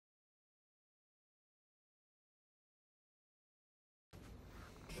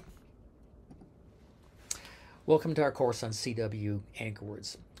Welcome to our course on CW anchor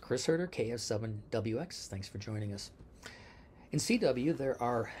words. Chris Herder, KF7WX, thanks for joining us. In CW, there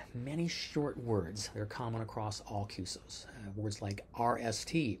are many short words that are common across all QSOs. Words like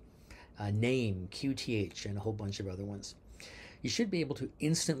RST, name, QTH, and a whole bunch of other ones. You should be able to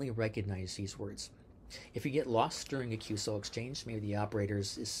instantly recognize these words. If you get lost during a QSO exchange, maybe the operator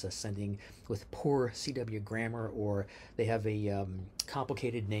is sending with poor CW grammar, or they have a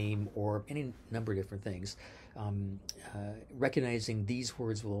complicated name, or any number of different things, recognizing these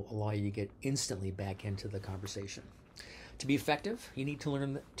words will allow you to get instantly back into the conversation. To be effective, you need to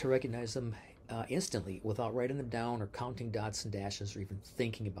learn to recognize them instantly without writing them down or counting dots and dashes or even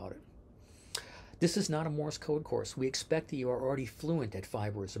thinking about it. This is not a Morse code course. We expect that you are already fluent at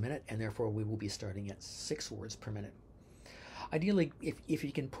 5 words a minute, and therefore we will be starting at 6 words per minute. Ideally, if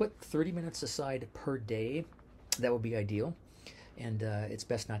you can put 30 minutes aside per day, that would be ideal. And it's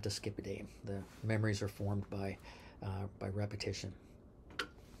best not to skip a day. The memories are formed by repetition.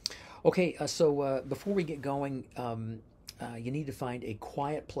 Okay, so before we get going, you need to find a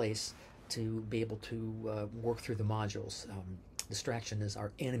quiet place to be able to work through the modules. Distraction is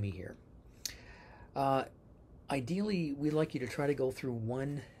our enemy here. Ideally, we'd like you to try to go through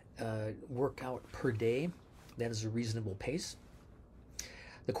one workout per day. That is a reasonable pace.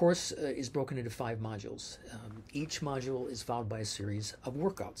 The course is broken into 5 modules. Each module is followed by a series of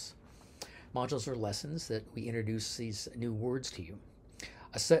workouts. Modules are lessons that we introduce these new words to you.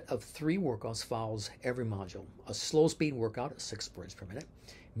 A set of 3 workouts follows every module. A slow speed workout at 6 words per minute,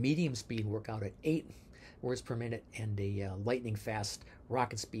 medium speed workout at 8 words per minute, and a lightning fast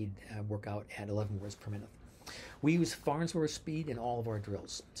rocket speed workout at 11 words per minute. We use Farnsworth speed in all of our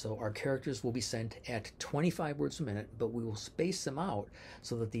drills, so our characters will be sent at 25 words a minute, but we will space them out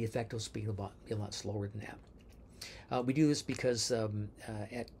so that the effective speed will be a lot slower than that. We do this because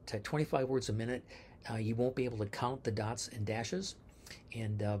at 25 words a minute, you won't be able to count the dots and dashes,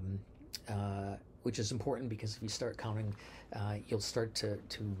 and which is important because if you start counting, you'll start to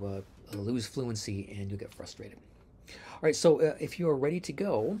lose fluency and you'll get frustrated. All right, so if you are ready to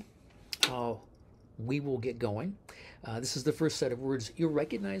go, we will get going. This is the first set of words. You'll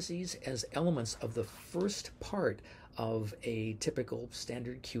recognize these as elements of the first part of a typical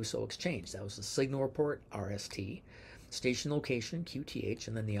standard QSO exchange. That was the signal report, RST, station location, QTH,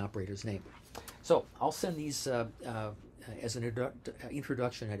 and then the operator's name. So I'll send these as an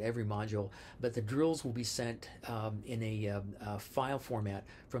introduction at every module, but the drills will be sent in a file format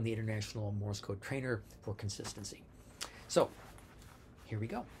from the International Morse Code Trainer for consistency. So here we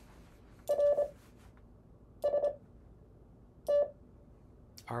go.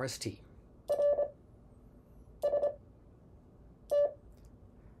 RST.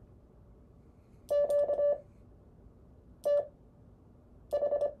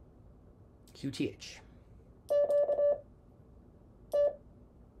 QTH.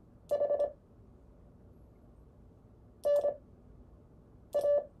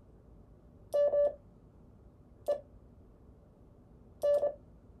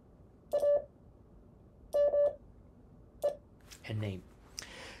 And name.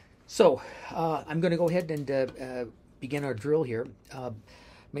 So I'm going to go ahead and begin our drill here.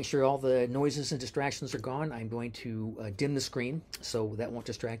 Make sure all the noises and distractions are gone. I'm going to dim the screen so that won't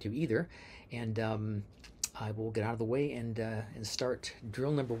distract you either. And I will get out of the way and start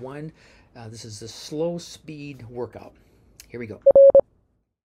drill number 1. This is the slow speed workout. Here we go.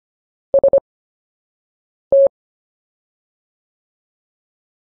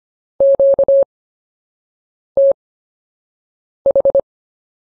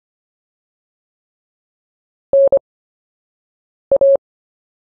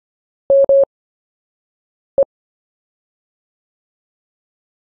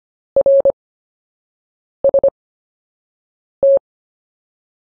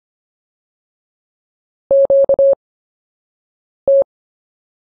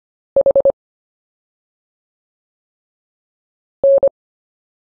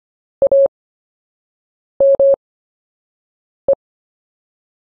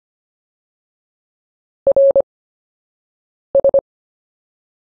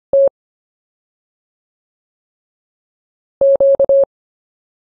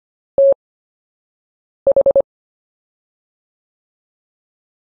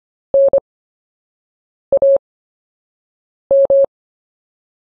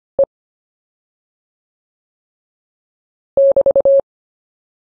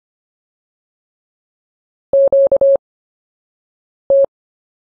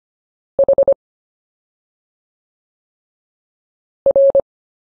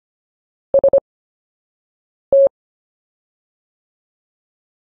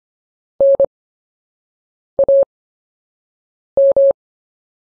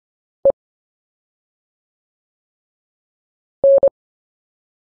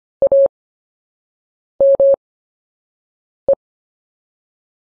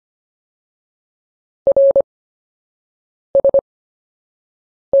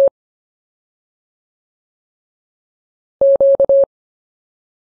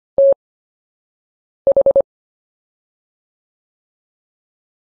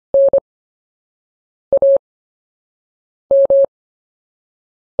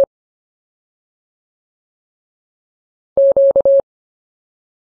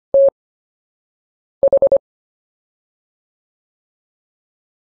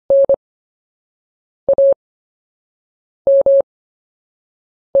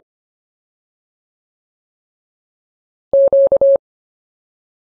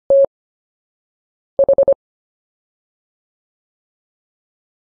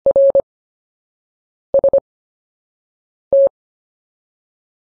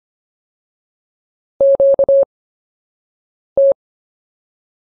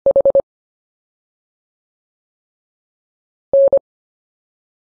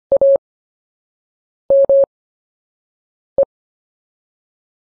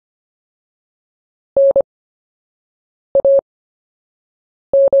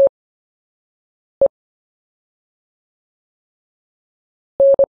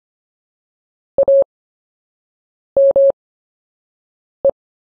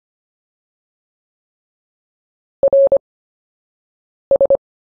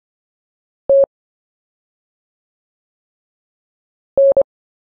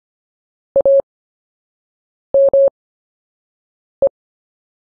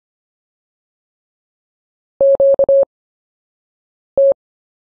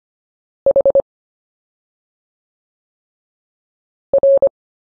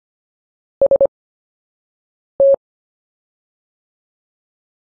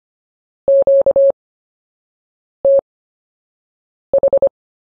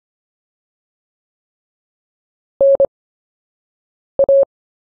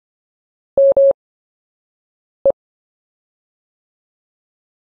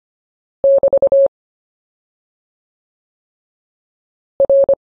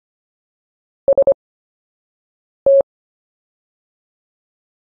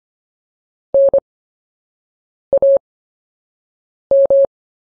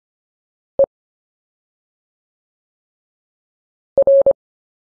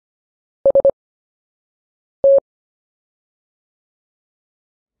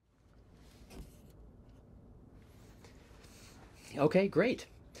 Okay, great.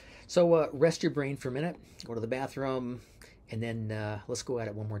 So rest your brain for a minute, go to the bathroom, and then let's go at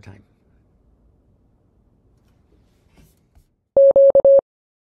it one more time.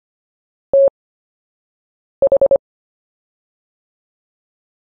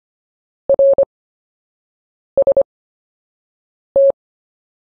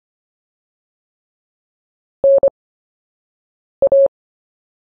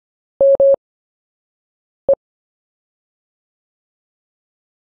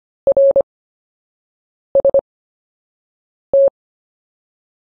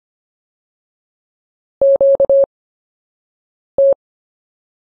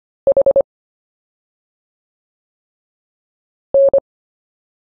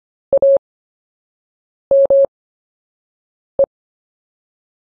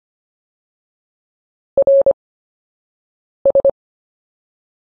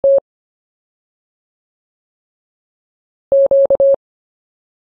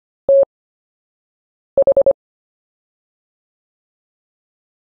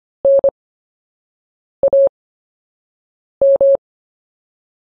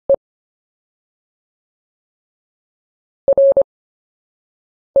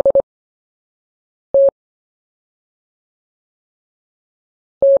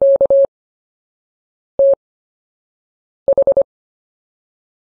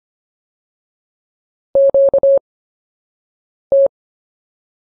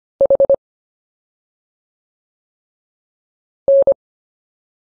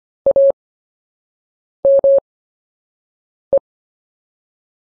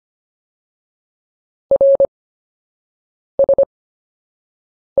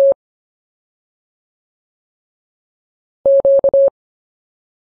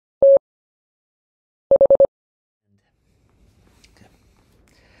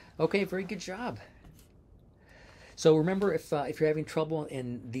 Okay, very good job. So remember, if you're having trouble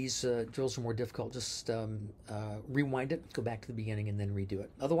and these drills are more difficult, just rewind it, go back to the beginning, and then redo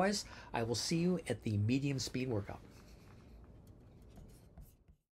it. Otherwise, I will see you at the medium speed workout.